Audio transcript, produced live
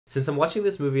Since I'm watching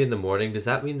this movie in the morning, does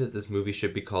that mean that this movie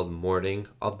should be called Morning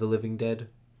of the Living Dead?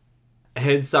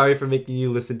 And sorry for making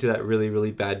you listen to that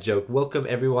really bad joke. Welcome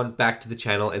everyone back to the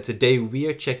channel, and today we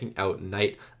are checking out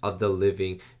Night of the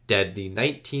Living Dead, the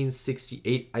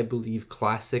 1968, I believe,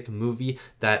 classic movie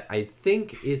that I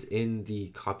think is in the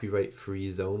copyright-free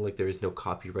zone. Like, there is no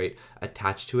copyright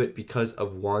attached to it because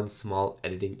of one small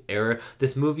editing error.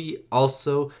 This movie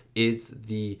also is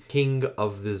the king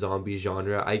of the zombie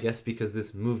genre, I guess, because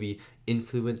this movie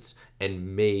influenced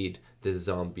and made the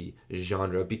zombie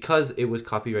genre because it was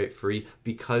copyright free,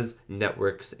 because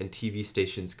networks and TV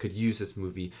stations could use this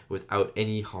movie without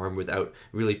any harm, without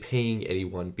really paying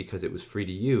anyone, because it was free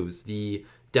to use. The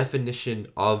definition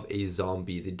of a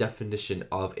zombie, the definition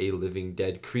of a living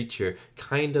dead creature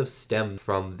kind of stemmed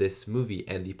from this movie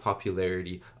and the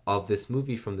popularity of this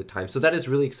movie from the time. So that is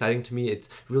really exciting to me. It's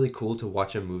really cool to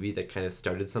watch a movie that kind of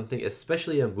started something,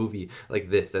 especially a movie like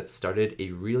this that started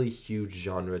a really huge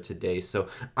genre today. So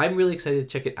I'm really excited to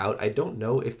check it out. I don't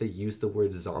know if they use the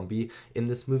word zombie in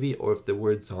this movie or if the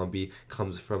word zombie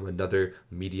comes from another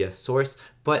media source,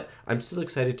 but I'm still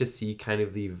excited to see kind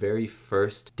of the very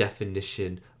first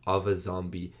definition of a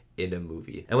zombie in a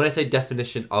movie. And when I say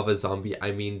definition of a zombie,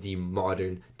 I mean the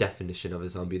modern definition of a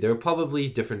zombie. There are probably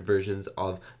different versions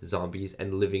of zombies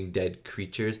and living dead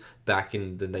creatures back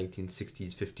in the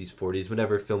 1960s, 50s, 40s,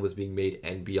 whenever film was being made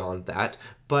and beyond that.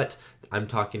 But I'm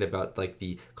talking about like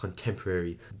the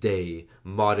contemporary day,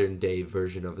 modern day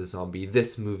version of a zombie.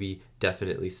 This movie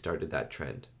definitely started that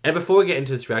trend. And before we get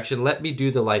into this reaction, let me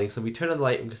do the lighting. So we turn on the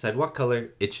light and decide what color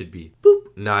it should be. Boop.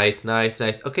 Nice.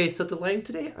 Okay, so the lighting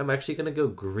today, I'm actually gonna go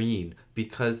green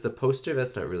because the poster,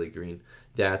 that's not really green.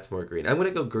 That's more green. I'm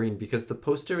gonna go green because the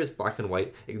poster is black and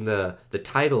white and the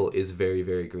title is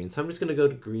very green. So I'm just gonna go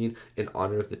to green in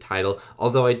honor of the title.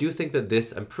 Although I do think that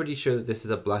this, I'm pretty sure that this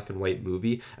is a black and white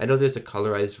movie. I know there's a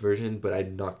colorized version, but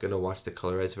I'm not gonna watch the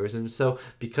colorized version. So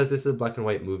because this is a black and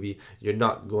white movie, you're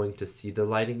not going to see the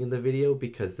lighting in the video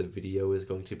because the video is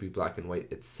going to be black and white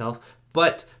itself.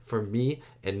 But for me,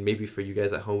 and maybe for you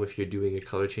guys at home, if you're doing a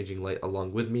color changing light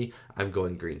along with me, I'm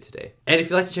going green today. And if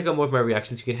you'd like to check out more of my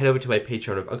reactions, you can head over to my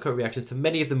Patreon of uncut reactions to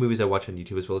many of the movies I watch on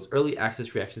YouTube, as well as early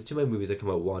access reactions to my movies that come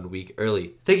out 1 week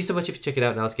early. Thank you so much if you check it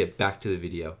out. Now let's get back to the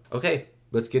video. Okay,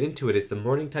 let's get into it. It's the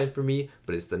morning time for me,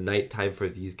 but it's the night time for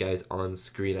these guys on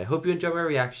screen. I hope you enjoy my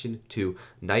reaction to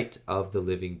Night of the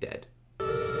Living Dead.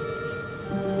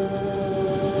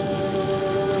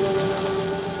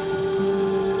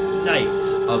 Night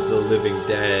of the Living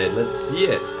Dead. Let's see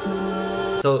it.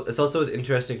 So it's also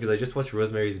interesting because I just watched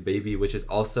Rosemary's Baby, which is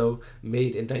also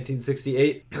made in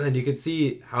 1968, and you can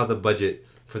see how the budget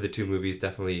for the two movies,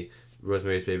 definitely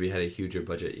Rosemary's Baby had a huger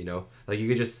budget, you know? Like, you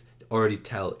could just already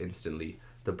tell instantly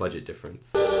the budget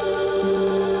difference.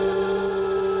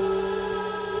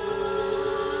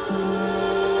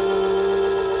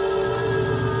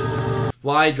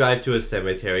 Why drive to a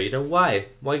cemetery? You know, why?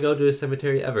 Why go to a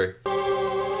cemetery ever?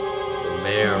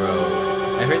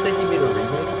 Romero. I heard that he made a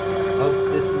remake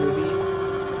of this movie.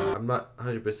 I'm not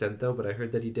 100% though, but I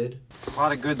heard that he did. A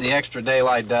lot of good the extra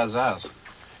daylight does us.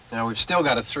 Now, we've still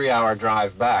got a 3-hour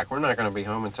drive back. We're not going to be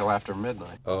home until after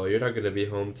midnight. Oh, you're not going to be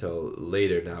home till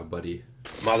later now, buddy.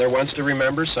 Mother wants to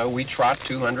remember, so we trot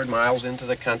 200 miles into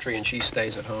the country and she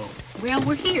stays at home. Well,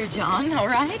 we're here, John, all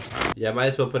right? Yeah, might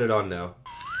as well put it on now.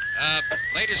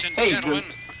 Ladies and gentlemen,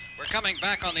 we're coming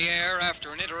back on the air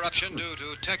after an interruption due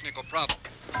to technical problems.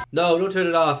 No, don't turn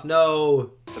it off,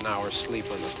 no! Just an hour's sleep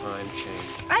on the time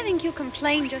change. I think you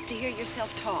complain just to hear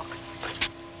yourself talk.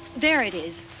 There it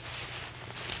is.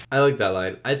 I like that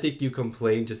line. I think you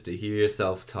complain just to hear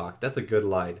yourself talk. That's a good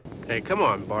line. Hey, come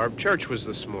on, Barb. Church was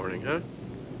this morning, huh?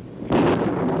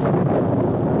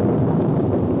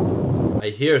 I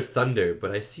hear thunder,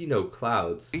 but I see no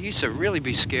clouds. You used to really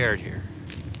be scared here.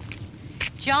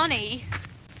 Johnny.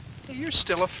 You're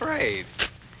still afraid.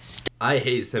 I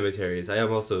hate cemeteries. I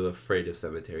am also afraid of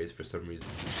cemeteries for some reason.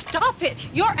 Stop it!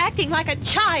 You're acting like a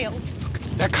child.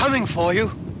 They're coming for you.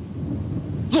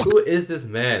 Look. Who is this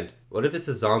man? What if it's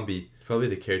a zombie? It's probably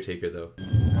the caretaker, though.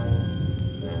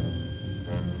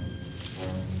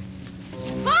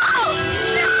 Oh,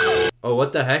 no! Oh,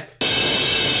 what the heck?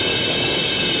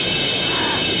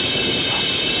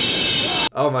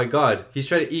 Oh my god, he's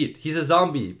trying to eat. He's a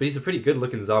zombie, but he's a pretty good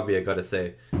looking zombie, I gotta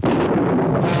say.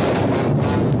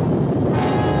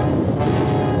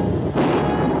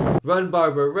 Run,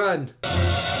 Barbara, run!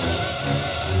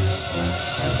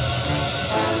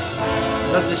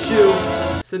 Not the shoe!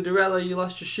 Cinderella, you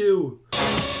lost your shoe!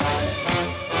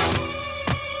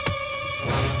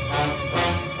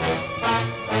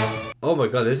 Oh my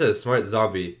god, this is a smart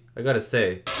zombie, I gotta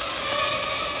say.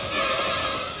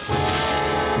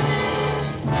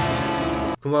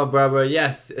 Come on, Barbara.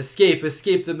 Yes, escape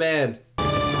the man.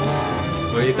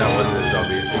 Funny if that wasn't a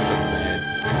zombie, it was just some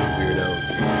man, some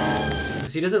weirdo.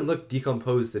 Because he doesn't look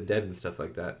decomposed and dead and stuff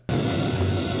like that.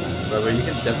 Barbara, you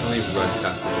can definitely run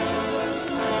faster than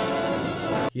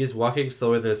him. He is walking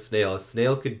slower than a snail. A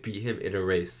snail could beat him in a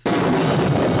race.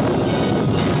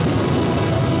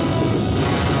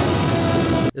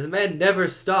 This man never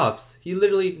stops. He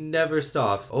literally never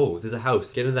stops. Oh, there's a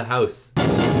house. Get in the house.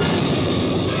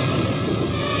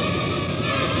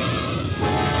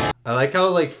 I like how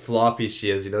like floppy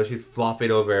she is, you know, she's flopping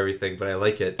over everything, but I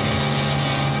like it.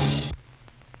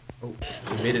 Oh,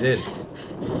 she made it in.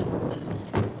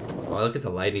 Wow, look at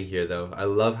the lighting here though. I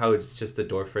love how it's just the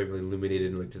door frame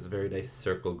illuminated in like this very nice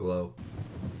circle glow.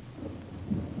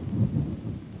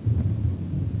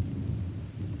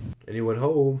 Anyone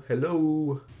home?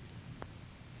 Hello?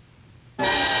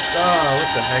 Ah,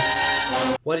 what the heck?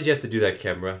 Why did you have to do that,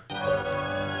 camera?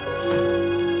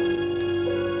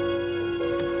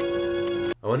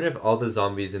 I wonder if all the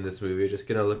zombies in this movie are just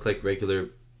gonna look like regular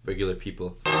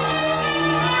people.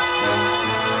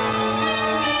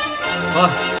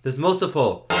 Ah, there's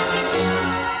multiple. He's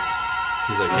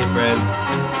like, hey friends,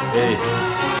 hey,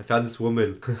 I found this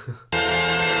woman.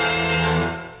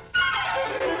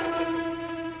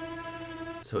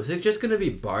 So is it just gonna be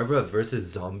Barbara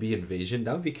versus zombie invasion?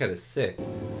 That would be kind of sick.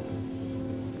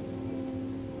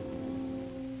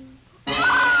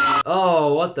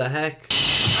 Oh, what the heck?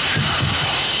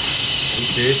 Are you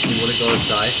serious? You want to go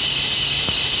inside?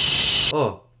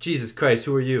 Oh, Jesus Christ,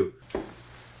 who are you?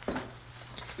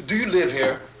 Do you live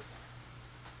here?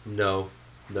 No.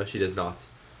 No, she does not.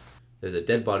 There's a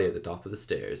dead body at the top of the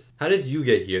stairs. How did you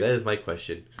get here? That is my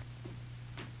question.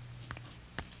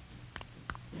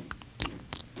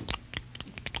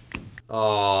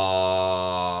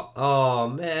 Aww. Oh,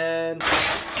 man.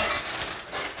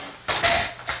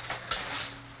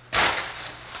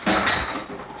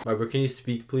 Barbara, can you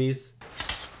speak, please?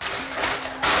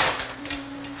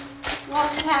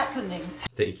 What's happening?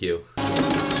 Thank you.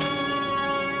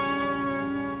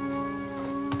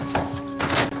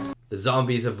 The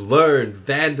zombies have learned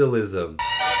vandalism.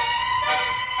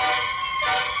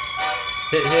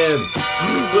 Hit him.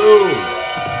 Boom.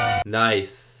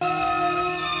 Nice.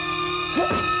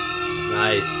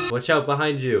 Nice. Watch out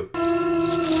behind you.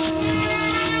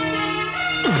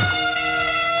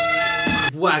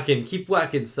 Keep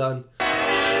whacking, son.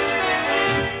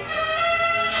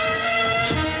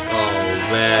 Oh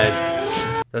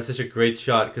man, that's such a great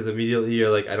shot because immediately you're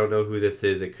like, I don't know who this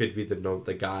is. It could be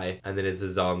the guy, and then it's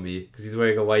a zombie because he's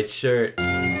wearing a white shirt.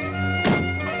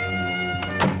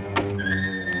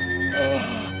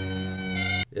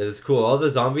 Yeah, that's cool. All the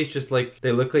zombies just like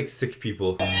they look like sick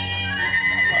people.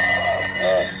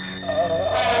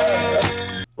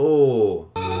 Oh.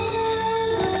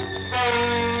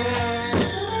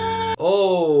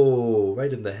 Oh,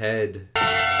 right in the head.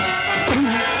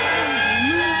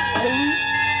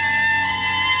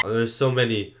 Oh, there's so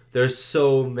many. There's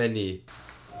so many.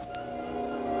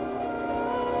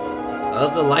 I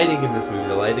love the lighting in this movie.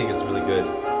 The lighting is really good.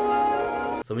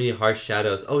 So many harsh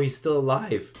shadows. Oh, he's still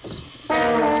alive.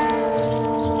 Gonna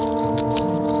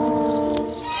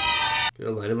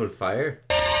light him on fire?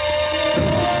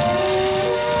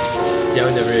 See, I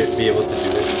would never be able to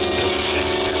do this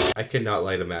because I could not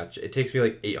light a match. It takes me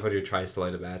like 800 tries to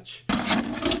light a match.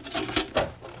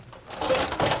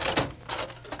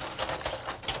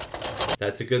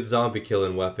 That's a good zombie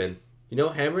killing weapon. You know,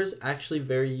 hammer's actually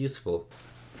very useful.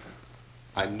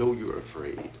 I know you're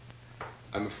afraid.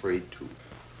 I'm afraid too.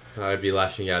 I'd be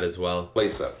lashing out as well.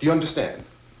 Place up. Do you understand?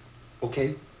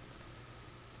 Okay?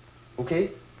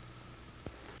 Okay?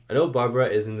 I know Barbara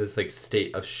is in this like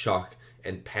state of shock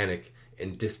and panic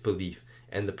and disbelief,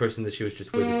 and the person that she was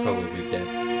just with is probably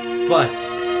dead. But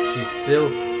she's still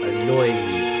annoying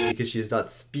me because she's not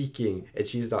speaking and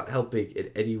she's not helping in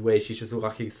any way. She's just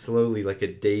walking slowly like a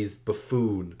dazed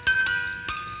buffoon.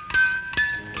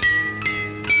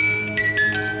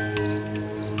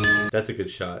 That's a good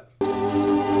shot.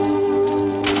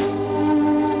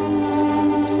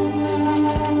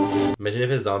 Imagine if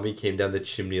a zombie came down the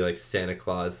chimney like Santa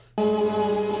Claus.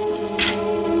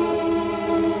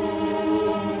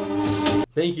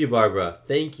 Thank you, Barbara.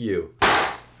 Thank you.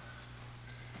 Yeah,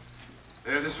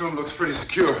 this room looks pretty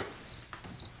secure.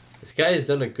 This guy has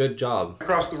done a good job.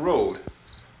 Across the road.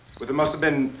 But there must have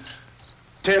been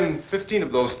 10, 15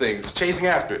 of those things chasing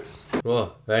after it.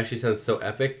 Whoa, that actually sounds so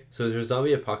epic. So is there a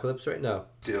zombie apocalypse right now?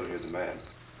 Still hear the man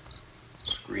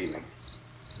screaming.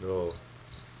 No.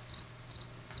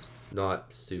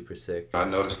 Not super sick. I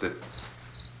noticed that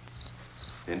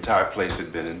the entire place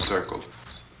had been encircled.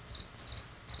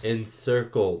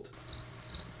 Encircled.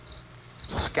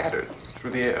 scattered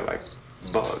through the air like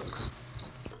bugs.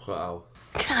 Wow.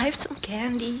 Can I have some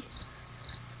candy,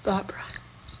 Barbara?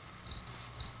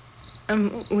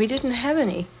 We didn't have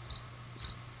any.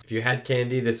 If you had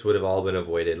candy, this would have all been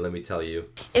avoided, let me tell you.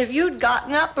 If you'd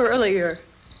gotten up earlier,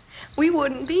 we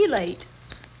wouldn't be late.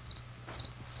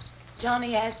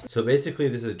 Johnny asked me. So basically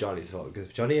this is Johnny's fault, because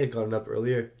if Johnny had gotten up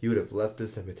earlier, he would have left the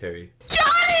cemetery.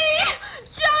 Johnny!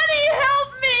 Johnny,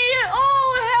 help me!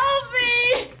 Oh, help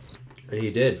me! And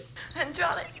he did. And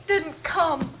Johnny didn't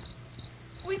come.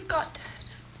 We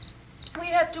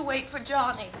have to wait for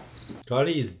Johnny.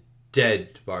 Johnny's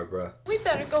dead, Barbara. We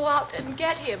better go out and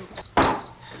get him.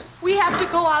 We have to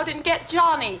go out and get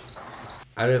Johnny.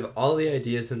 Out of all the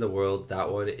ideas in the world,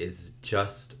 that one is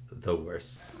just the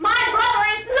worst. My brother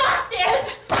is not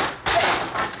dead!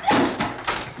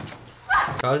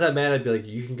 If I was that man, I'd be like,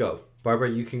 you can go. Barbara,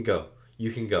 you can go.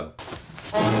 You can go.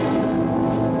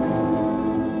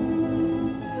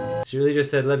 She really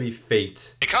just said, let me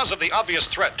faint. Because of the obvious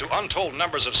threat to untold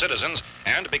numbers of citizens,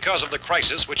 and because of the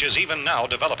crisis which is even now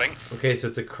developing, Okay, so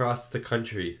it's across the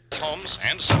country. homes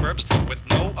and suburbs with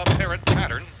no apparent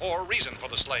pattern or reason for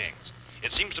the slayings.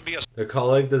 It seems to be a... They're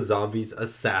calling the zombies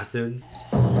assassins.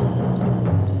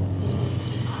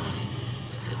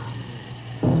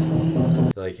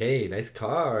 They're like, hey, nice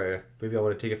car. Maybe I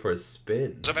want to take it for a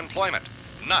spin. of employment,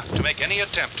 not to make any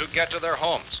attempt to get to their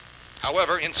homes.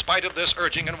 However, in spite of this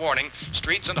urging and warning,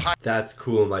 streets and highways... That's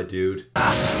cool, my dude.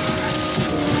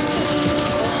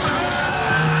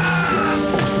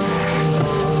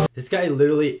 This guy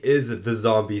literally is the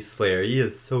zombie slayer. He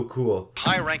is so cool.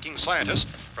 high-ranking scientists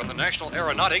from the National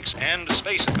Aeronautics and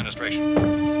Space Administration.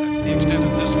 That's the extent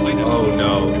of this latest... Oh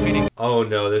no. Oh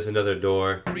no, there's another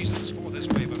door. ...reasons for this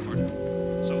wave of murder.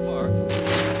 So far, the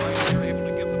advice we're able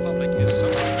to give the public is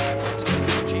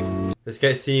somewhat achieved. This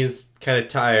guy seems kind of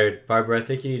tired. Barbara, I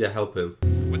think you need to help him.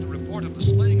 With the report of the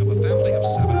slaying of a family of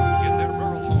 7 in their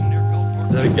rural home near Gulfport.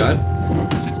 Is that a gun?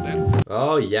 Since then,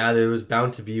 Oh yeah, there was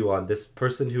bound to be one. This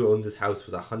person who owned this house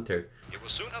was a hunter. it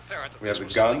was soon apparent that We have this the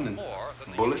was gun something and more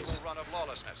than the bullets. usual run of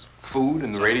lawlessness. Food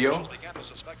and the radio. Officials began to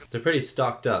suspect that They're pretty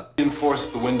stocked up. Reinforce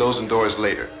the windows and doors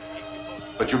later.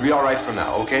 But you'll be all right for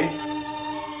now, okay?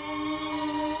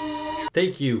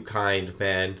 Thank you, kind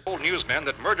man. told newsmen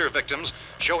that murder victims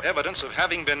show evidence of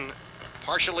having been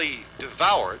partially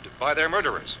devoured by their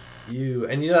murderers. You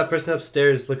and you know that person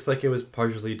upstairs looks like it was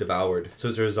partially devoured. So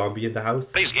is there a zombie in the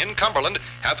house? Police in Cumberland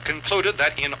have concluded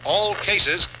that in all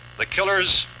cases, the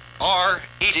killers are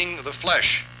eating the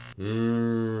flesh.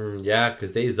 Yeah,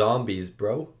 cause they zombies,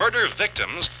 bro. Murder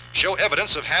victims show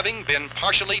evidence of having been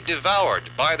partially devoured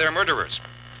by their murderers.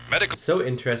 Medical It's so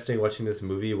interesting watching this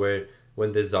movie where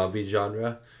when the zombie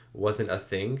genre wasn't a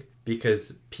thing,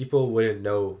 because people wouldn't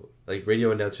know, like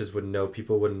radio announcers wouldn't know,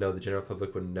 people wouldn't know, the general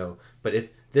public wouldn't know. But if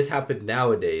this happened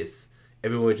nowadays,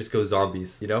 everyone would just go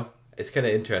zombies, you know? It's kind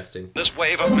of interesting. this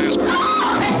wave of mass murder.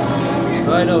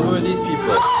 Oh, I know, who are these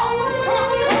people?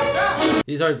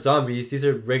 These aren't zombies, these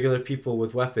are regular people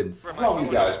with weapons. How long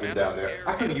you guys been down there?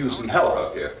 I could use some help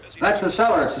up here. That's the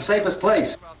cellar. It's the safest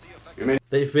place. You mean?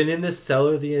 They've been in this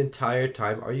cellar the entire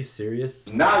time. Are you serious?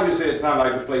 Now you say it sounded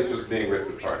like the place was being ripped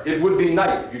apart. It would be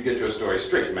nice if you get your story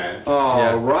straight, man.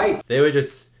 All right. They were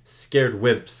just scared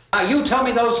wimps. Now you tell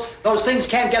me those things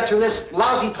can't get through this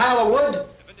lousy pile of wood?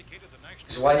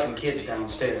 His wife and kids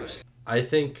downstairs. I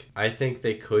think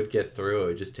they could get through. It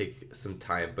would just take some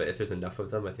time. But if there's enough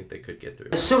of them, I think they could get through.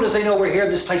 As soon as they know we're here,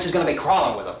 this place is going to be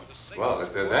crawling with them. Well,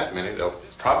 if there are that many, they'll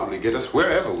probably get us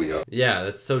wherever we are. Yeah,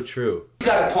 that's so true. You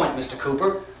got a point, Mr.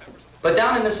 Cooper. But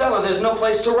down in the cellar, there's no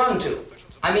place to run to.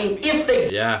 I mean, if they...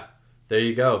 Yeah, there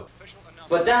you go.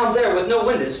 But down there with no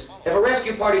windows, if a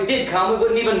rescue party did come, we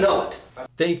wouldn't even know it.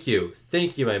 Thank you,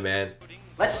 my man.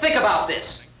 Let's think about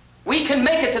this. We can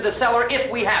make it to the cellar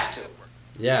if we have to.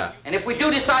 Yeah, And if we do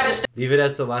decide to stay... leave it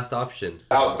as the last option.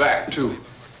 Out back, too.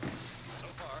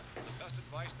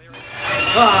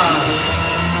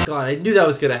 Ah! God, I knew that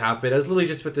was gonna happen. I was literally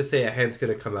just about to say a hand's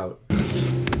gonna come out. Oh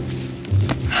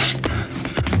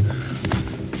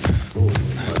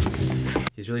my God.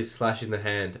 He's really slashing the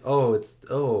hand. Oh, it's...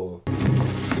 Oh.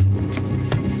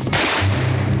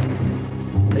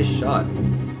 Nice shot.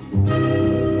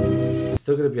 He's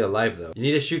still gonna be alive, though. You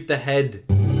need to shoot the head.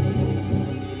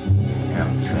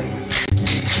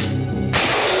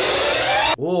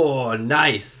 Oh,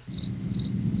 nice.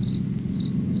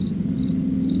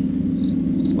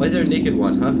 Why is there a naked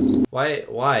one, huh?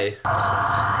 Why?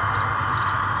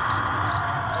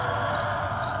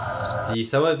 See,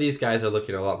 some of these guys are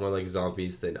looking a lot more like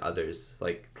zombies than others.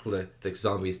 Like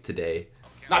zombies today.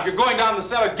 Now, if you're going down the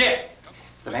cellar, get!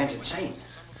 The man's insane.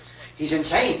 He's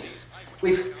insane.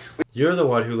 You're the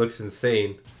one who looks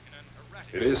insane.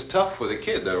 It is tough for the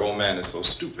kid. That old man is so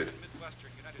stupid.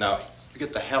 Now,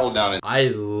 get the hell down and... I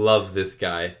love this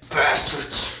guy.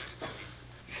 Bastards.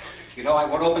 You know, I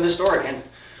won't open this door again.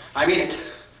 I mean it.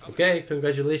 Okay,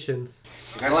 congratulations.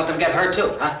 You're gonna let them get hurt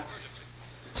too, huh?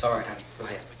 It's all right, honey. Go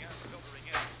ahead.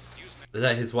 Is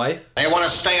that his wife? They want to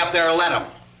stay up there and let them.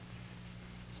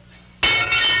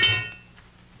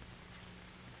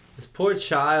 This poor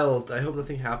child. I hope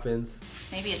nothing happens.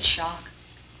 Maybe it's shock.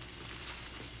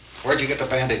 Where'd you get the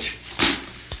bandage?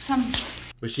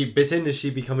 Was she bitten? Is she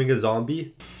becoming a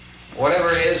zombie?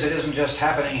 Whatever it isn't just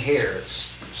happening here. It's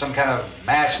some kind of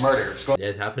mass murder. It's going Yeah,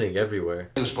 it's happening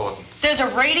everywhere. news bulletin. There's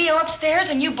a radio upstairs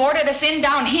and you boarded us in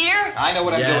down here? I know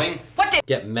what I'm doing. What the...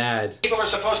 Get mad. People are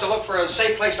supposed to look for a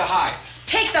safe place to hide.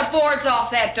 Take the boards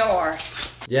off that door.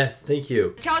 Yes, thank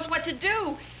you. Tell us what to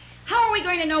do. How are we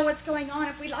going to know what's going on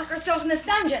if we lock ourselves in this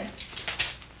dungeon?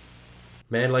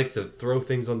 Man likes to throw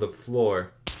things on the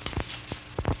floor.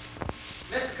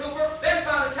 Mr. Cooper, Ben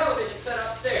found a television set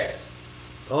upstairs.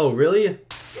 Oh, really?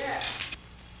 Yeah.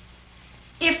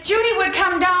 If Judy would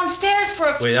come downstairs for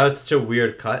a... Wait, that was such a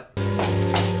weird cut.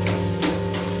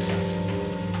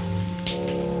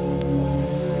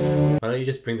 Why don't you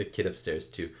just bring the kid upstairs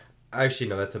too? Actually,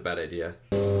 no, that's a bad idea.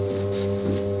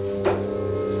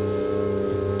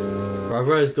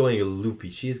 Barbara is going loopy.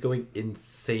 She is going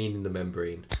insane in the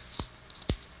membrane.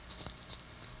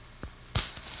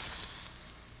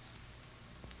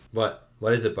 What?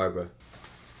 What is it, Barbara?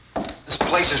 This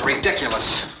place is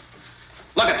ridiculous.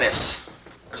 Look at this.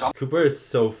 Cooper is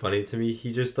so funny to me.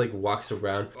 He just like walks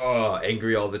around,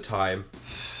 angry all the time.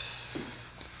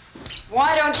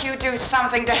 Why don't you do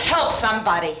something to help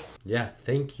somebody? Yeah,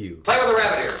 thank you. Play with the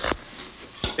rabbit ears.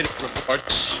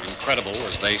 Reports, incredible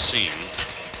as they seem,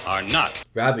 are not.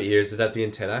 Rabbit ears, is that the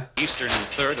antenna? Eastern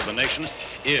third of the nation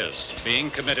is being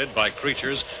committed by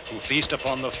creatures who feast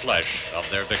upon the flesh of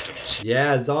their victims.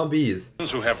 Yeah, zombies.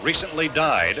 Those who have recently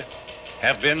died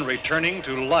have been returning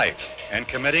to life and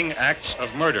committing acts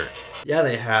of murder. Yeah,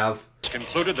 they have. It's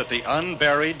concluded that the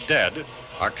unburied dead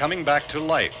are coming back to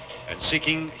life and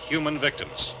seeking human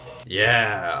victims.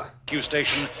 Yeah. Rescue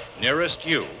station nearest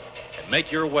you and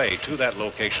make your way to that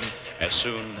location as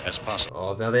soon as possible.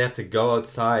 Oh, now they have to go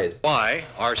outside. Why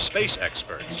are space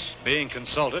experts being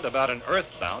consulted about an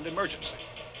earthbound emergency?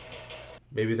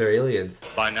 Maybe they're aliens.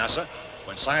 By NASA,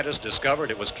 when scientists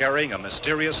discovered it was carrying a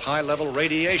mysterious high-level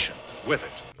radiation with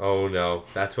it. Oh no,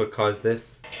 that's what caused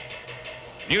this?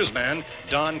 Newsman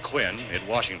Don Quinn in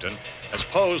Washington has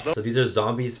posed So these are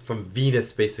zombies from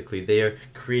Venus, basically. They are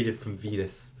created from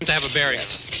Venus. To have a burial.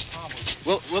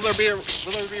 Will there be a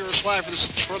reply for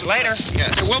this further? Later.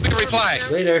 Yes. There will be a reply.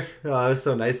 Later. Oh, that was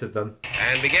so nice of them.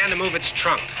 And began to move its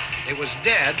trunk. It was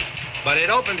dead, but it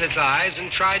opened its eyes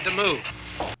and tried to move.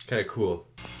 Kind of cool.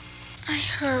 I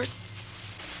heard.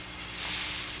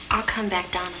 I'll come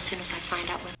back down as soon as I find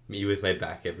out what... Me with my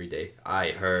back every day. I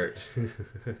hurt. to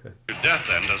death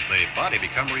then does the body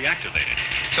become reactivated.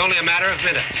 It's only a matter of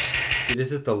minutes. See,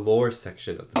 this is the lore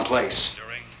section of the Place.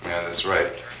 Yeah, that's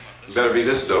right. It better be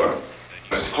this door.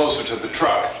 It's closer to the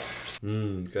truck.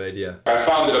 good idea. I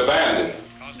found it abandoned.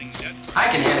 I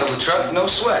can handle the truck, no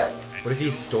sweat. What if he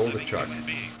stole the truck?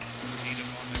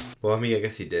 Well, I mean, I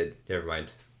guess he did. Never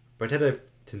mind. Bartender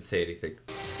didn't say anything.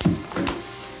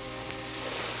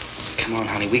 Come on,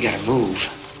 honey, we gotta move.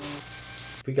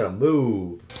 We gotta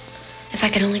move. If I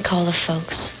could only call the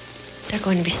folks. They're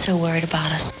going to be so worried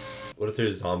about us. What if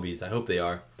there's zombies? I hope they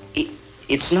are.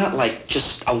 It's not like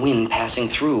just a wind passing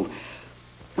through.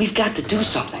 We've got to do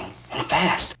something, and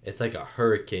fast. It's like a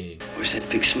hurricane. Where's that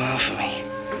big smile for me?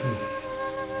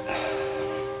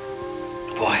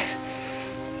 Boy.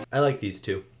 I like these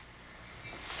two.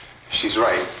 She's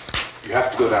right. You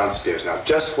have to go downstairs now,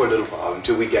 just for a little while,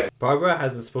 until we get... Barbara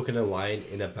hasn't spoken a line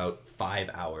in about 5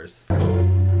 hours.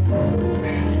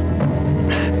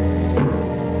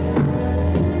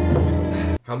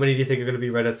 How many do you think are going to be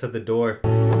right outside the door?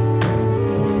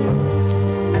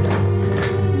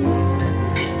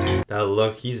 Now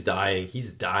look, he's dying.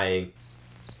 He's dying.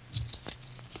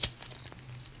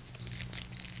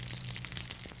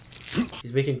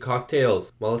 He's making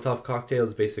cocktails. Molotov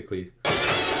cocktails, basically. Go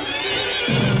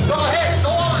ahead, go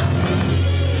on!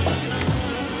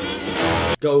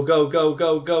 Go, go, go,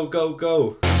 go, go, go,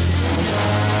 go.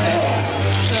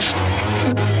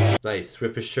 Nice,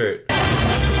 rip his shirt.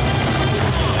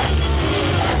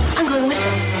 I'm going with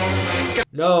them.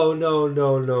 No, no,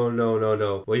 no, no, no, no,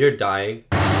 no. Well, you're dying.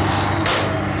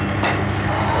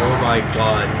 Oh my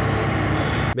god.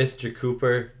 Mr.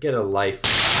 Cooper, get a life.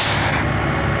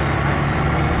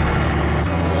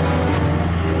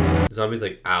 The zombie's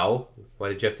like, ow, why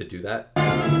did you have to do that?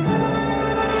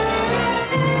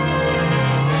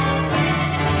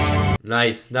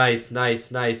 Nice, nice,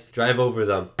 nice, nice. Drive over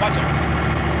them. Watch it.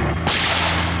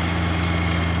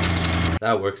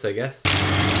 That works, I guess.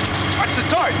 Watch the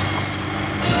torch.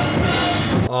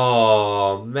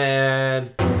 Oh,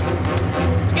 man. We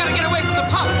gotta get away from the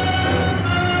pump.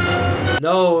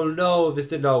 No, no, this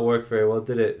did not work very well,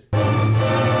 did it?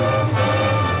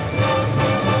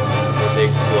 What if they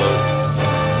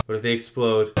explode? What if they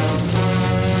explode? And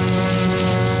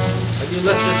you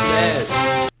left this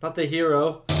man, not the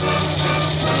hero.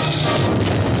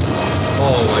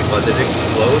 Oh my god, did it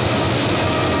explode?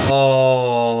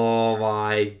 Oh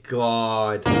my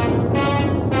god.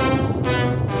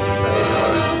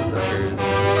 Sayonara, suckers.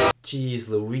 Jeez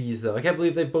Louise, though. I can't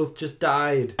believe they both just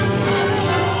died.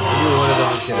 I knew one of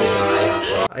them was gonna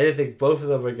die. I didn't think both of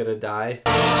them were gonna die.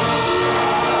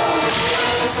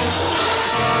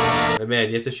 And man,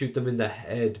 you have to shoot them in the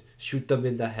head. Shoot them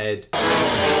in the head.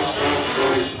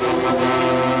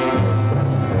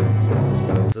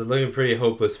 So it's looking pretty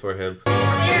hopeless for him.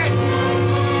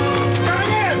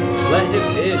 Let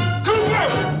him in! Cooper!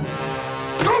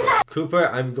 Cooper! Cooper,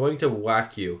 I'm going to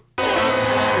whack you.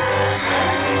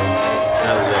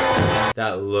 That look.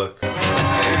 That look.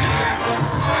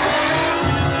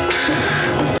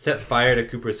 Set fire to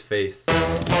Cooper's face.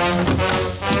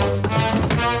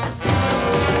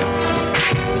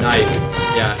 Nice.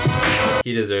 Yeah.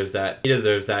 He deserves that. He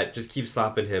deserves that. Just keep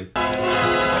slapping him.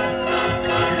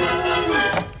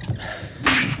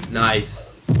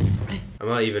 Nice.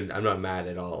 I'm not mad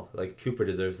at all. Like, Cooper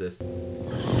deserves this.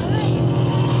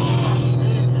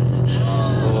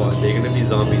 Oh, are they gonna be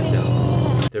zombies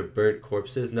now? They're burnt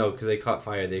corpses? No, because they caught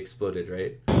fire. They exploded,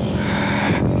 right?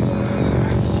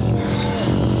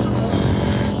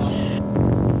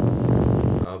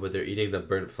 Oh, but they're eating the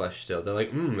burnt flesh still. They're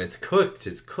like, it's cooked.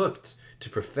 It's cooked to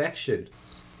perfection.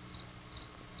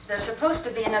 There's supposed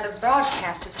to be another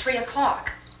broadcast at 3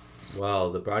 o'clock. Wow,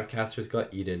 the broadcasters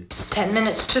got eaten. It's 10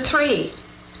 minutes to 3.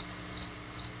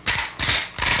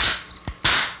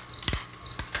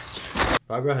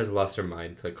 Barbara has lost her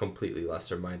mind, like completely lost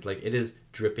her mind. Like it is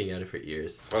dripping out of her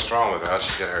ears. What's wrong with her? How'd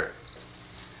she get hurt?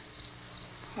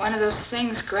 One of those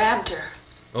things grabbed her.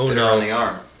 Oh Hit her on the no.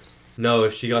 arm. No,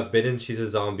 if she got bitten, she's a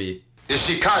zombie. Is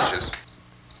she conscious?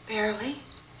 Barely.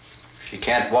 She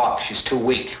can't walk. She's too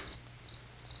weak.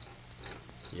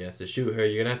 You have to shoot her.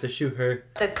 You're gonna have to shoot her.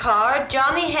 The car?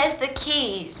 Johnny has the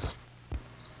keys.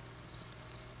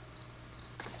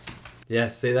 Yeah,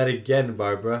 say that again,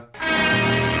 Barbara.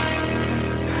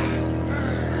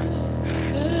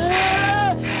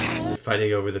 They're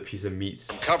fighting over the piece of meat.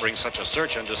 Covering such a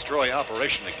search and destroy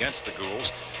operation against the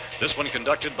ghouls, this one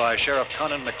conducted by Sheriff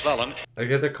Conan McClellan, I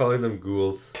guess they're calling them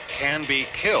ghouls. can be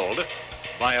killed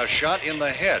by a shot in the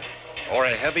head or a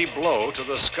heavy blow to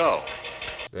the skull.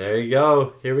 There you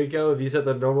go. Here we go. These are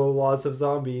the normal laws of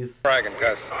zombies. Bragging,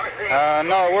 Gus.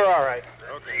 No, we're all right.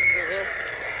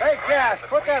 Hey, Gas,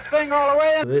 put that thing all the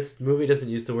way in. So this movie doesn't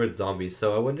use the word zombies,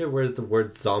 so I wonder where the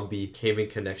word zombie came in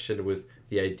connection with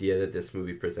the idea that this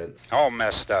movie presents. All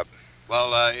messed up.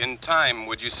 Well, in time,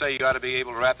 would you say you ought to be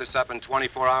able to wrap this up in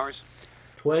 24 hours?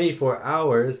 24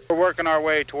 hours? We're working our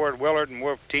way toward Willard, and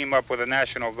we'll team up with the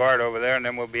National Guard over there, and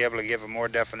then we'll be able to give a more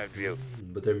definite view.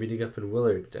 But they're meeting up in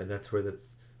Willard, and that's where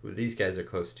these guys are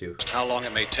close to. How long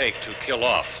it may take to kill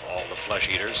off all the flesh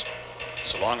eaters,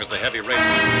 so long as the heavy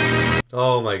rain.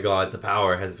 Oh my god, the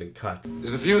power has been cut.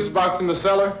 Is the fuse box in the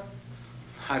cellar?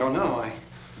 I don't know.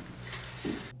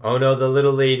 Oh no, the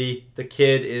little lady, the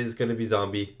kid is gonna be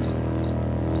zombie.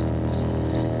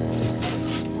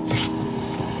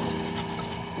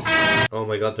 Oh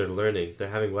my god, they're learning. They're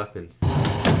having weapons.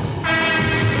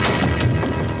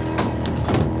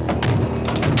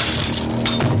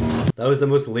 That was the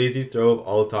most lazy throw of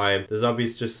all time. The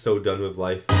zombie's just so done with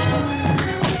life. Get over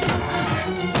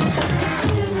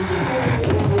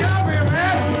here,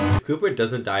 man! If Cooper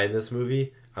doesn't die in this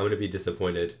movie, I'm gonna be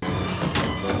disappointed.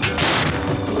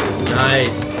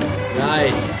 Nice!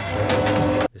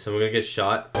 Nice! Is someone gonna get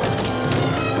shot?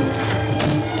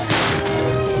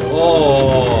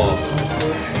 Oh!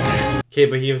 Okay,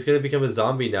 but he was gonna become a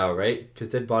zombie now, right? Because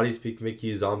dead bodies make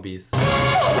you zombies.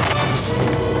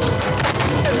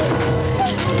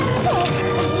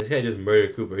 This guy just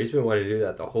murdered Cooper. He's been wanting to do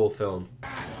that the whole film.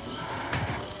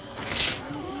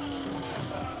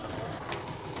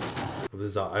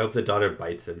 I hope the daughter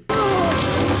bites him.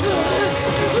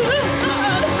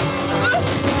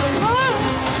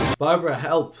 Barbara,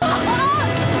 help!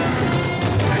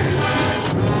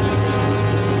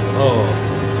 Oh.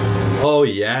 Oh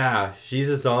yeah, she's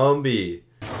a zombie.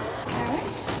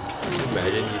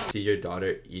 Imagine you see your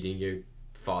daughter eating your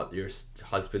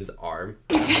husband's arm.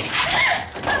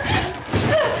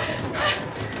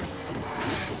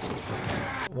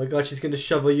 Oh my god, she's gonna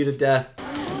shovel you to death.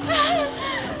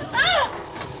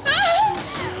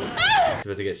 She's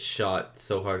about to get shot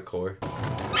so hardcore.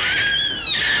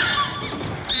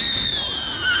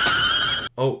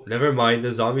 Oh, never mind.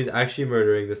 The zombie's actually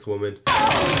murdering this woman.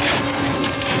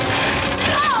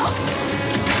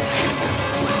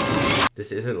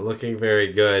 This isn't looking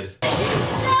very good.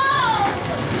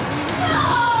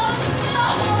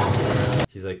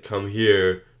 He's like, come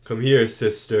here,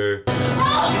 sister.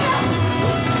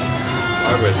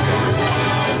 Barbara's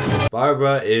gone.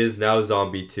 Barbara is now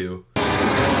zombie too. He's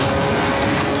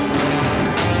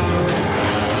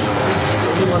the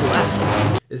only one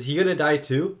left. Is he gonna die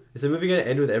too? Is the movie gonna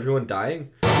end with everyone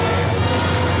dying? Oh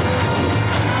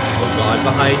god,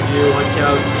 behind you, watch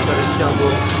out, she's got a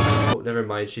shovel. Oh, never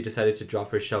mind, she decided to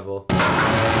drop her shovel.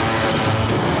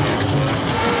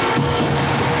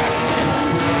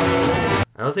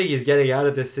 I don't think he's getting out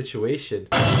of this situation.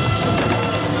 I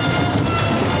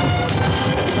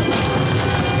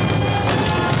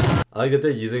like that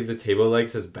they're using the table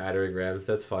legs as battering rams,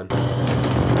 that's fun.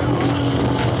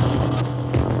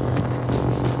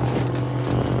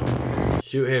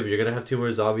 Shoot him, you're gonna have 2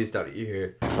 more zombies down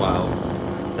here. Wow,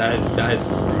 that is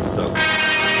gruesome.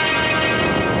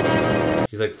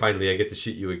 He's like, finally I get to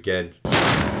shoot you again.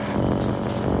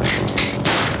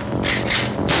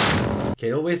 Okay,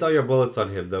 don't waste all your bullets on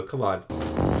him though, come on.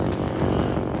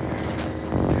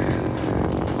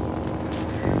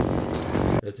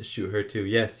 I have to shoot her too.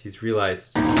 Yes, he's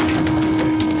realized.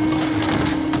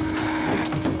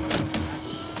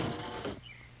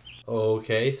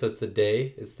 Okay, so it's the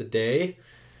day. It's the day.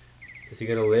 Is he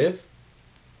gonna live?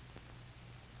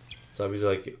 Zombies are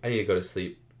like, I need to go to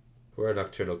sleep. We're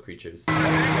nocturnal creatures.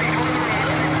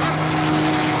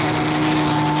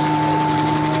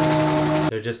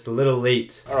 They're just a little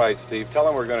late. All right, Steve, tell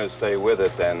them we're going to stay with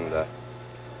it, and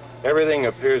everything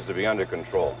appears to be under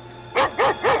control.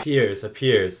 Appears.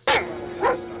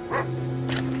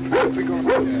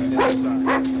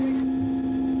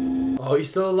 Oh, he's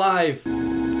still alive.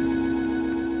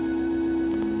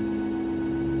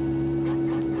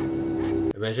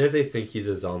 Imagine if they think he's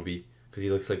a zombie because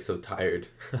he looks like so tired.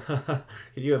 Can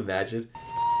you imagine?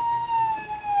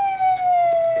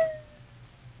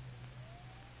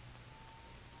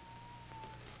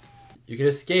 You can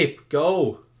escape.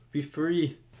 Go. Be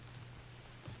free.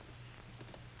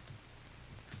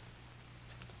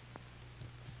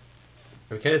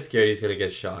 I'm kind of scared he's going to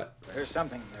get shot. There's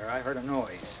something there. I heard a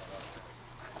noise.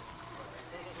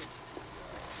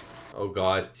 Oh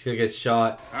god, he's going to get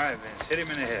shot. All right, Vince. Hit him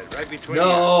in the head. Right between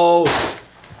No!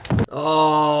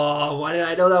 Oh, why did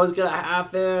I know that was going to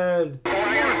happen?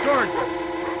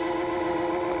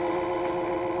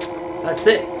 That's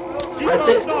it. That's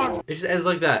it. It just ends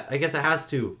like that. I guess it has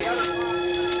to. Dang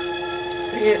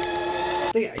it.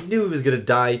 I knew he was gonna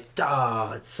die.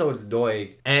 Ah, it's so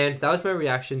annoying. And that was my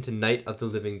reaction to Night of the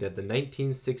Living Dead, the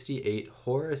 1968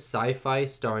 horror sci-fi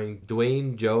starring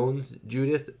Duane Jones,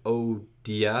 Judith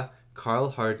O'Dia, Karl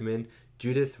Hardman,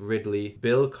 Judith Ridley,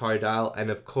 Bill Cardile, and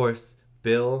of course,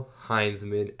 Bill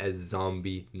Heinzman as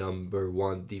zombie number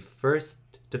 1, the first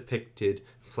depicted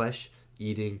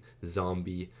flesh-eating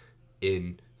zombie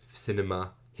in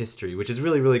cinema history, which is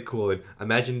really, really cool. And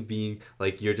imagine being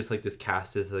like, you're just like this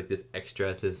cast as like this extra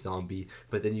as this zombie,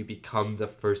 but then you become the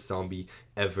first zombie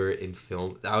ever in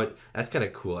film. That's kind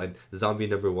of cool. And zombie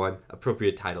number 1,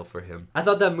 appropriate title for him. I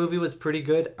thought that movie was pretty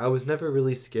good. I was never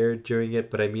really scared during it,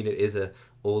 but I mean, it is a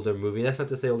older movie. That's not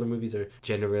to say older movies are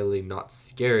generally not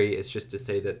scary. It's just to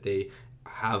say that they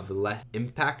have less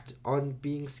impact on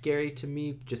being scary to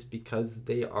me just because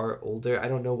they are older. I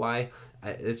don't know why.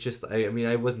 It's just, I mean,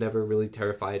 I was never really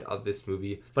terrified of this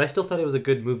movie, but I still thought it was a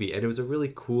good movie, and it was a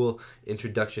really cool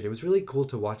introduction. It was really cool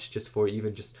to watch just for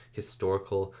even just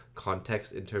historical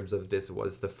context in terms of this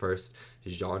was the first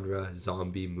genre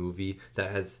zombie movie that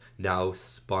has now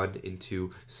spun into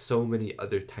so many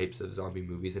other types of zombie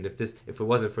movies. And if it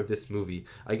wasn't for this movie,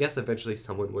 I guess eventually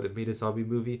someone would have made a zombie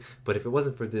movie, but if it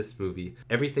wasn't for this movie,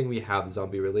 everything we have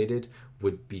zombie related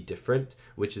would be different,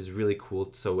 which is really cool.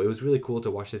 So it was really cool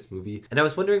to watch this movie. And I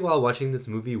was wondering while watching this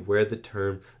movie where the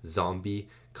term zombie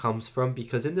comes from,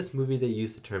 because in this movie they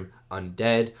use the term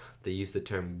undead, they use the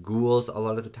term ghouls a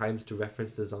lot of the times to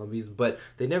reference the zombies, but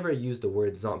they never use the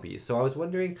word zombie. So I was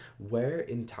wondering, where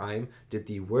in time did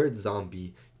the word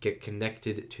zombie get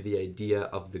connected to the idea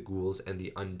of the ghouls and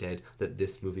the undead that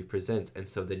this movie presents? And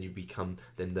so then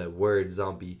the word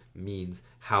zombie means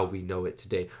how we know it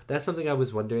today. That's something I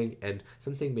was wondering, and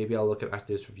something maybe I'll look at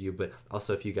after this review, but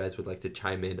also if you guys would like to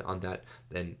chime in on that,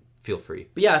 then feel free.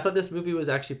 But yeah, I thought this movie was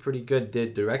actually pretty good. The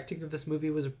directing of this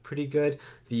movie was pretty good.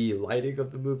 The lighting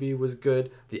of the movie was good.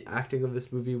 The acting of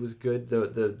this movie was good.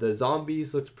 The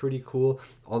zombies looked pretty cool,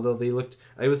 although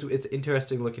it's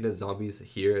interesting looking at zombies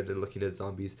here and then looking at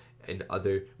zombies in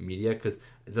other media, because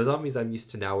the zombies I'm used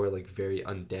to now are like very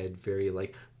undead, very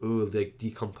like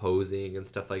decomposing and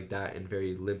stuff like that, and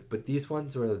very limp. But these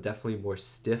ones were definitely more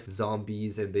stiff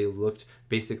zombies, and they looked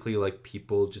basically like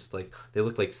people, just like they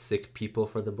looked like sick people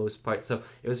for the most part. So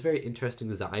it was very interesting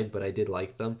design, but I did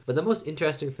like them. But the most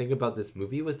interesting thing about this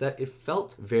movie was that it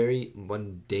felt very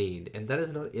mundane, and that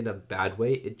is not in a bad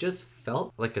way. It just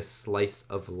felt like a slice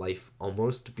of life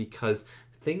almost, because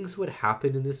things would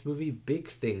happen in this movie, big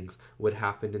things would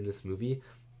happen in this movie,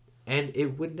 and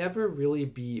it would never really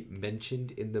be mentioned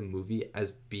in the movie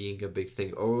as being a big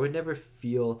thing, or it would never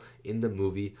feel in the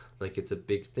movie like it's a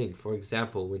big thing. For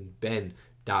example, when Ben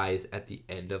dies at the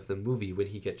end of the movie, when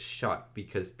he gets shot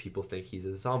because people think he's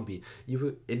a zombie,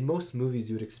 in most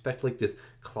movies you would expect like this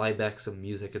climax of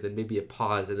music, and then maybe a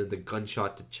pause, and then the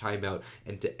gunshot to chime out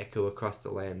and to echo across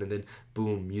the land, and then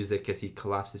boom, music as he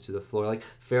collapses to the floor, like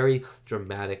very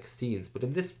dramatic scenes. But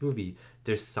in this movie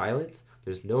there's silence,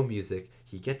 there's no music,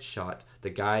 he gets shot, the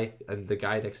guy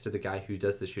next to the guy who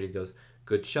does the shooting goes,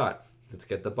 "Good shot, let's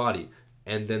get the body,"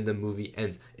 and then the movie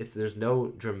ends. There's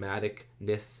no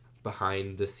dramaticness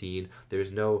behind the scene,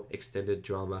 there's no extended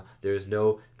drama, there's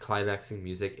no climaxing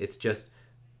music. It's just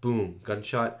boom,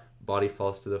 gunshot, body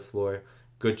falls to the floor,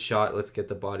 good shot, let's get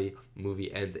the body,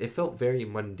 movie ends. It felt very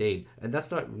mundane, and that's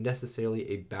not necessarily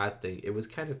a bad thing. It was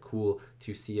kind of cool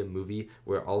to see a movie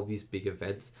where all these big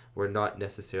events were not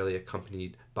necessarily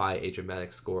accompanied by a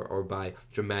dramatic score or by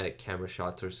dramatic camera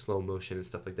shots or slow motion and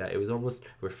stuff like that. It was almost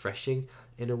refreshing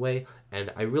in a way,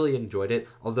 and I really enjoyed it,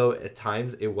 although at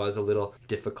times it was a little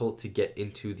difficult to get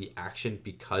into the action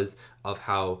because of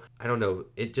how, I don't know,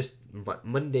 it just,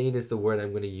 mundane is the word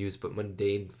I'm going to use, but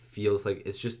mundane feels like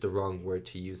it's just the wrong word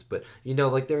to use. But you know,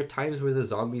 like there are times where the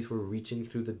zombies were reaching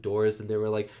through the doors, and there were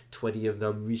like 20 of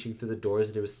them reaching through the doors,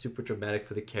 and it was super dramatic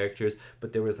for the characters,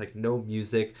 but there was like no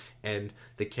music, and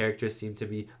the characters seemed to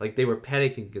be like, they were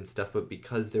panicking and stuff, but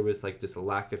because there was like this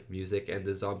lack of music and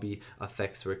the zombie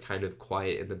effects were kind of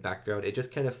quiet in the background, it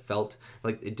just kind of felt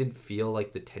like it didn't feel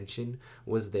like the tension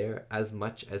was there as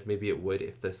much as maybe it would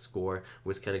if the score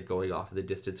was kind of going off in the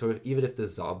distance, or even if the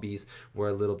zombies were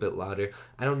a little bit louder.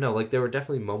 I don't know, like there were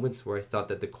definitely moments where I thought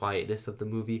that the quietness of the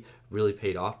movie really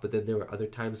paid off, but then there were other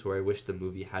times where I wish the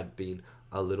movie had been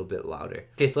a little bit louder.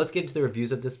 Okay, so let's get into the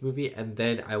reviews of this movie, and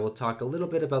then I will talk a little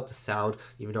bit about the sound,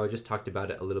 even though I just talked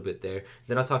about it a little bit there.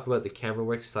 Then I'll talk about the camera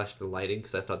work / the lighting,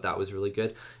 because I thought that was really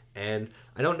good. And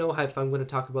I don't know if I'm going to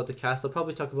talk about the cast. I'll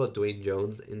probably talk about Duane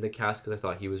Jones in the cast, because I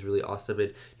thought he was really awesome.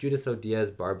 And Judith Diaz,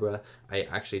 Barbara, I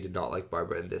actually did not like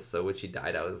Barbara in this, so when she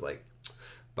died I was like,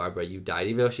 Barbara, you died,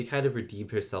 even though she kind of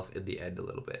redeemed herself in the end a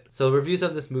little bit. So reviews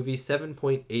of this movie,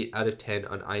 7.8 out of 10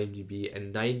 on IMDb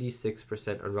and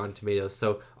 96% on Rotten Tomatoes.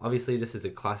 So obviously this is a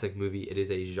classic movie. It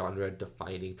is a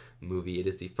genre-defining movie. It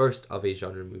is the first of a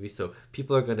genre movie, so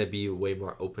people are going to be way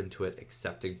more open to it,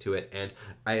 accepting to it, and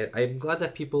I'm glad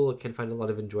that people can find a lot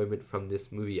of enjoyment from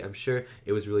this movie. I'm sure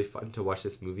it was really fun to watch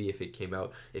this movie if it came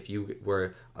out, if you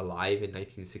were alive in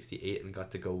 1968 and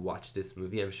got to go watch this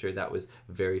movie. I'm sure that was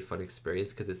a very fun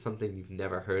experience, because it's something you've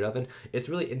never heard of, and it's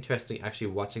really interesting actually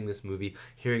watching this movie,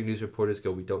 hearing news reporters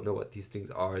go, we don't know what these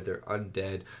things are, they're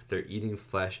undead, they're eating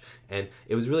flesh, and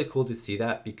it was really cool to see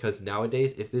that, because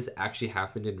nowadays if this actually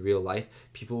happened in real life,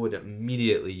 people would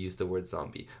immediately use the word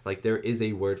zombie. Like there is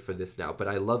a word for this now, but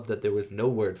I love that there was no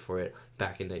word for it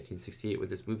back in 1968 when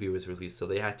this movie was released, so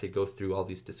they had to go through all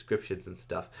these descriptions and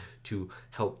stuff to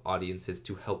help audiences,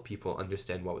 to help people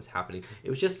understand what was happening. It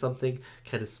was just something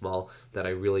kind of small that I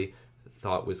really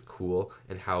thought was cool,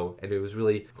 and it was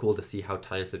really cool to see how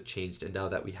times have changed, and now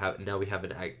we have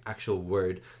an actual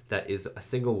word that is a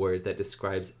single word that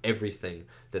describes everything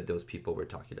that those people were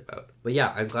talking about. But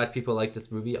yeah, I'm glad people like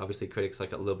this movie. Obviously critics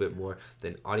like it a little bit more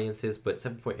than audiences, but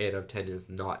 7.8 out of 10 is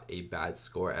not a bad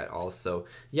score at all. So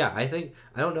yeah, I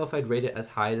don't know if I'd rate it as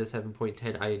high as a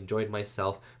 7.10. I enjoyed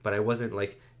myself, but I wasn't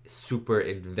like super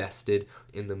invested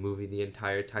in the movie the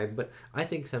entire time. But I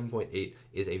think 7.8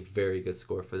 is a very good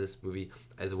score for this movie,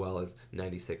 as well as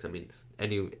 96. I mean,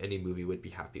 any movie would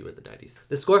be happy with the 90s.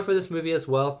 The score for this movie as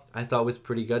well, I thought was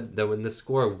pretty good. Though when the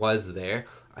score was there,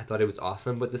 I thought it was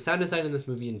awesome. But the sound design in this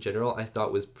movie in general, I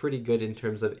thought was pretty good in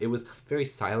terms of it was very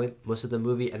silent most of the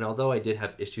movie. And although I did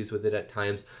have issues with it at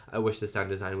times, I wish the sound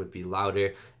design would be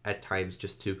louder at times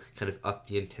just to kind of up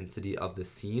the intensity of the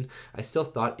scene. I still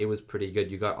thought it was pretty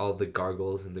good. You got all the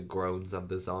gargles and the groans of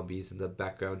the zombies in the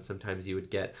background. Sometimes you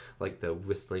would get like the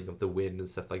whistling of the wind and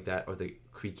stuff like that, or the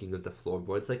creaking of the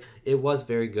floorboards. Like, it was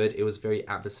very good. It was very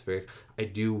atmospheric. I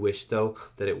do wish though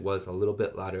that it was a little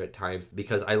bit louder at times,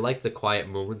 because I like the quiet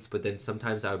moments, but then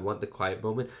sometimes I would want the quiet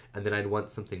moment and then I'd want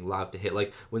something loud to hit.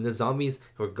 Like when the zombies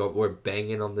were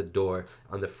banging on the door,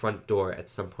 on the front door at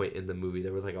some point in the movie,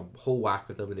 there was like a whole whack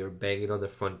of them and they were banging on the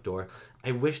front door.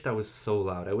 I wish that was so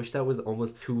loud. I wish that was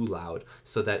almost too loud,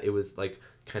 so that it was like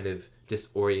kind of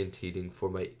disorientating for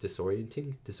my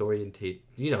disorientate,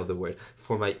 you know the word,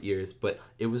 for my ears. But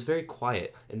it was very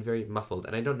quiet and very muffled,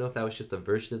 and I don't know if that was just a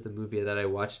version of the movie that I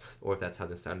watched, or if that's how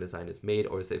the sound design is made,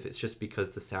 or if it's just because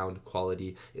the sound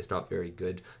quality is not very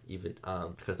good, even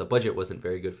because the budget wasn't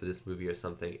very good for this movie or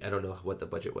something. I don't know what the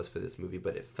budget was for this movie,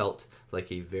 but it felt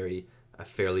like a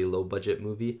fairly low budget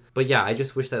movie. But yeah, I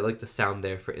just wish that like the sound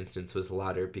there, for instance, was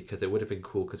louder, because it would have been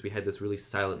cool, because we had this really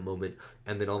silent moment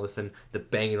and then all of a sudden the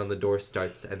banging on the door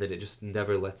starts and then it just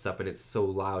never lets up and it's so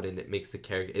loud, and it makes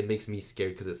me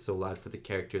scared because it's so loud for the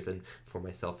characters and for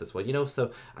myself as well, you know. So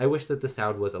I wish that the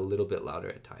sound was a little bit louder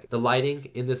at times. The lighting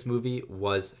in this movie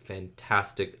was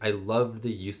fantastic. I love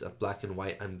the use of black and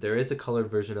white, and there is a colored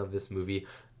version of this movie.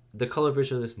 The color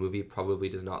version of this movie probably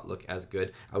does not look as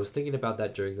good. I was thinking about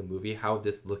that during the movie, how would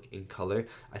this look in color?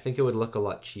 I think it would look a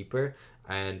lot cheaper,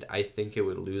 and I think it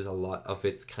would lose a lot of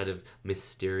its kind of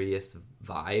mysterious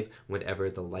vibe whenever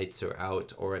the lights are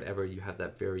out, or whenever you have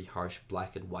that very harsh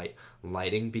black and white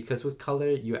lighting, because with color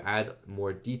you add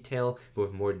more detail, but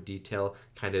with more detail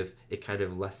it kind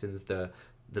of lessens the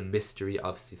mystery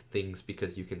of things,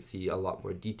 because you can see a lot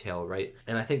more detail, right?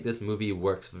 And I think this movie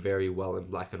works very well in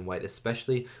black and white,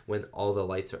 especially when all the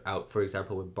lights are out. For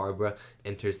example, when Barbara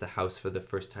enters the house for the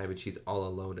first time and she's all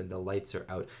alone and the lights are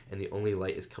out and the only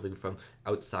light is coming from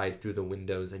outside through the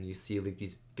windows, and you see like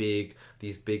these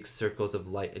big circles of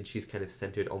light, and she's kind of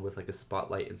centered almost like a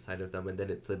spotlight inside of them, and then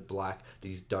it's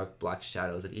these dark black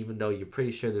shadows. And even though you're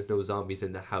pretty sure there's no zombies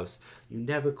in the house, you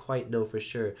never quite know for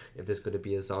sure if there's going to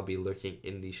be a zombie lurking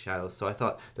in these shadows. So I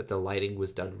thought that the lighting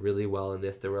was done really well in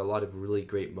this. There were a lot of really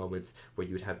great moments where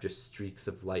you'd have just streaks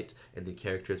of light and the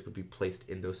characters would be placed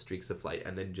in those streaks of light,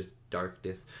 and then just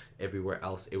darkness everywhere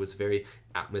else. It was very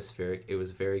atmospheric. It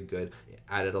was very good. It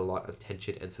added a lot of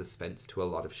tension and suspense to a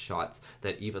lot of shots,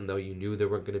 that even though you knew there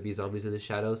weren't going to be zombies in the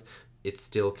shadows, it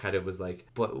still kind of was like,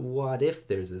 but what if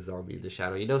there's a zombie in the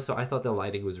shadow, you know? So I thought the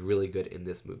lighting was really good in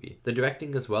this movie. The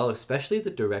directing as well, especially the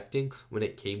directing when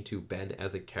it came to Ben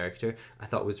as a character, I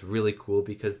thought was really cool,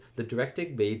 because the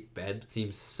directing made Ben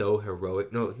seem so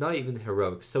heroic. No, not even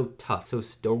heroic, so tough, so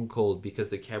stone cold, because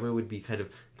the camera would be kind of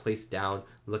placed down,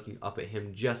 looking up at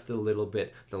him just a little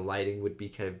bit. The lighting would be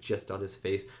kind of just on his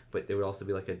face, but there would also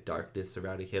be like a darkness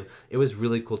surrounding him. It was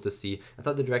really cool to see. I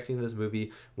thought the directing of this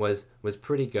movie was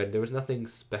pretty good. There was nothing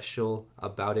special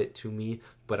about it to me,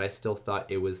 but I still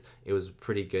thought it was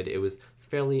pretty good. It was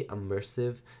fairly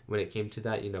immersive when it came to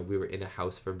that. You know, we were in a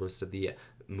house for most of the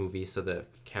movie, so the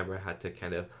camera had to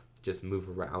kind of just move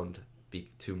around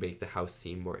to make the house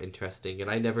seem more interesting.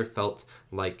 And I never felt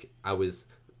like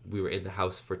we were in the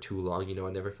house for too long, you know.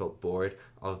 I never felt bored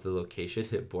of the location.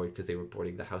 Bored because they were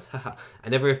boarding the house. I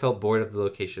never felt bored of the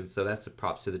location, so that's a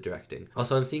props to the directing.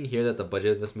 Also, I'm seeing here that the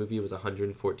budget of this movie was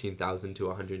 $114,000 to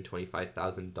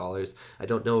 $125,000. I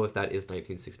don't know if that is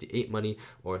 1968 money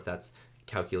or if that's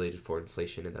calculated for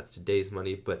inflation and that's today's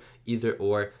money, but either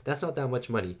or, that's not that much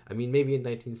money. I mean, maybe in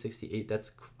 1968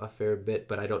 that's a fair bit,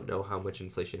 but I don't know how much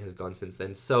inflation has gone since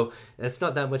then, so that's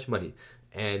not that much money.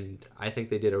 And I think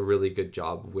they did a really good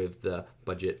job with the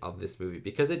budget of this movie,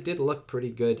 because it did look pretty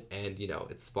good, and you know,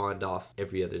 it spawned off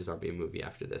every other zombie movie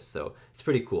after this, so it's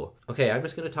pretty cool. Okay, I'm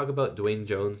just going to talk about Duane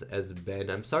Jones as Ben.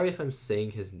 I'm sorry if I'm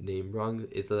saying his name wrong.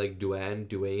 It's like Duane.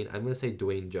 I'm going to say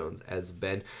Duane Jones as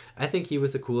Ben. I think he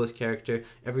was the coolest character.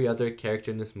 Every other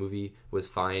character in this movie was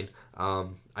fine.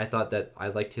 I thought that I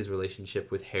liked his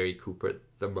relationship with Harry Cooper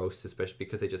the most, especially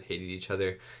because they just hated each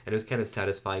other, and it was kind of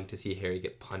satisfying to see Harry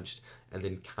get punched, and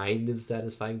then kind of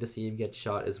satisfying to see him get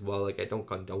shot as well. Like, I don't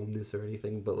condone this or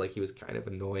anything, but like, he was kind of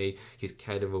annoying, he was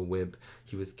kind of a wimp,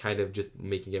 he was kind of just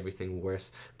making everything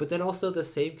worse. But then also the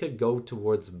same could go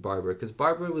towards Barbara, because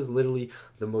Barbara was literally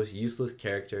the most useless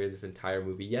character in this entire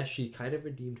movie. Yes, she kind of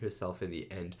redeemed herself in the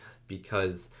end,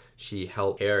 because she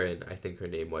helped Karen, I think her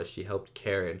name was, she helped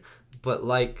Karen, But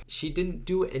like, she didn't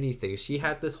do anything. She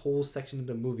had this whole section of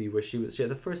the movie where she had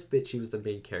the first bit, she was the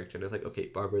main character, and it's like, okay,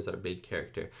 Barbara's our main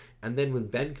character. And then when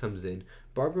Ben comes in,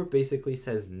 Barbara basically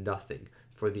says nothing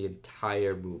for the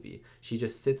entire movie. She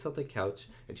just sits on the couch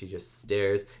and she just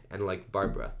stares and like,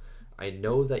 Barbara, I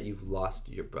know that you've lost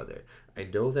your brother. I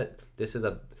know that this is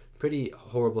a pretty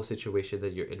horrible situation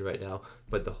that you're in right now,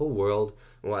 but the whole world,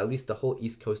 well, at least the whole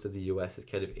east coast of the US is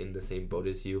kind of in the same boat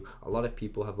as you. A lot of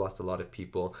people have lost a lot of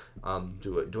people.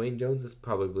 Duane Jones has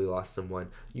probably lost someone.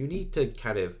 You need to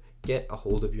kind of get a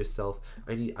hold of yourself.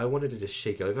 I wanted to just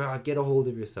shake it, like, get a hold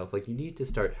of yourself. Like, you need to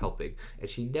start helping. And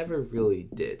she never really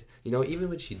did. You know, even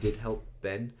when she did help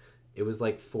Ben, it was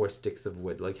like 4 sticks of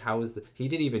wood. Like, he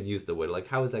didn't even use the wood. Like,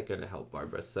 how is that going to help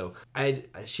Barbara? So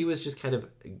she was just kind of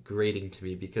grating to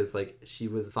me because like, she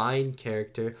was a fine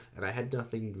character and I had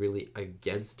nothing really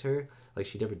against her. Like,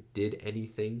 she never did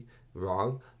anything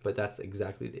wrong, but that's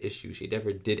exactly the issue. She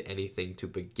never did anything to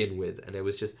begin with, and it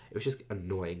was just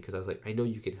annoying because I was like, I know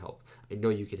you can help. I know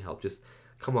you can help. Just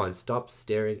come on, stop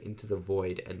staring into the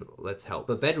void and let's help.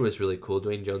 But Ben was really cool.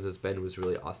 Duane Jones's Ben was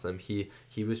really awesome. He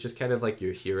was just kind of like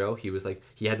your hero. He was like,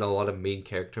 he had a lot of main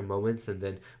character moments, and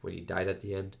then when he died at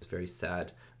the end, it was very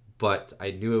sad. But I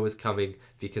knew it was coming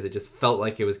because it just felt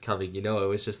like it was coming, you know? It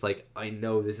was just like, I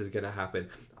know this is going to happen.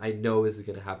 I know this is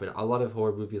going to happen. A lot of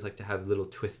horror movies like to have little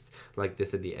twists like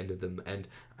this at the end of them, and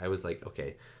I was like,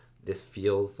 okay, this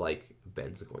feels like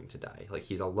Ben's going to die. Like,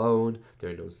 he's alone,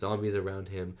 there are no zombies around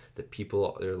him, there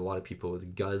are a lot of people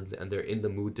with guns, and they're in the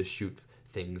mood to shoot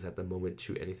things at the moment,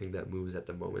 shoot anything that moves at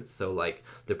the moment. So like,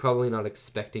 they're probably not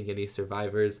expecting any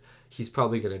survivors. He's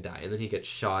probably going to die, and then he gets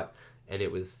shot, and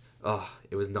it was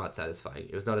not satisfying.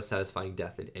 It was not a satisfying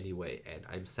death in any way, and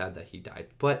I'm sad that he died.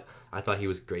 But I thought he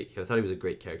was great. I thought he was a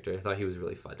great character. I thought he was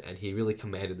really fun, and he really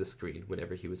commanded the screen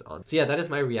whenever he was on. So yeah, that is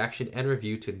my reaction and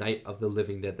review to Night of the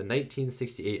Living Dead, the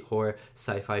 1968 horror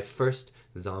sci-fi first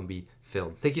zombie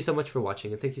film. Thank you so much for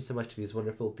watching, and thank you so much to these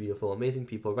wonderful, beautiful, amazing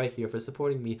people right here for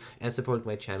supporting me and supporting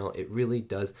my channel. It really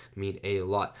does mean a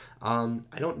lot. I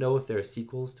don't know if there are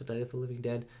sequels to Night of the Living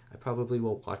Dead. I probably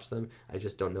won't watch them. I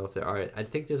just don't know if there are. I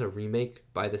think there's a remake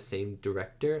by the same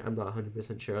director. I'm not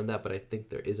 100% sure on that, but I think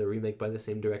there is a remake by the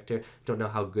same director. Don't know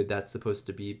how good that's supposed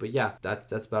to be, but yeah,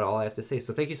 that's about all I have to say.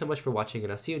 So thank you so much for watching,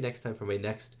 and I'll see you next time for my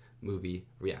next movie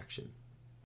reaction.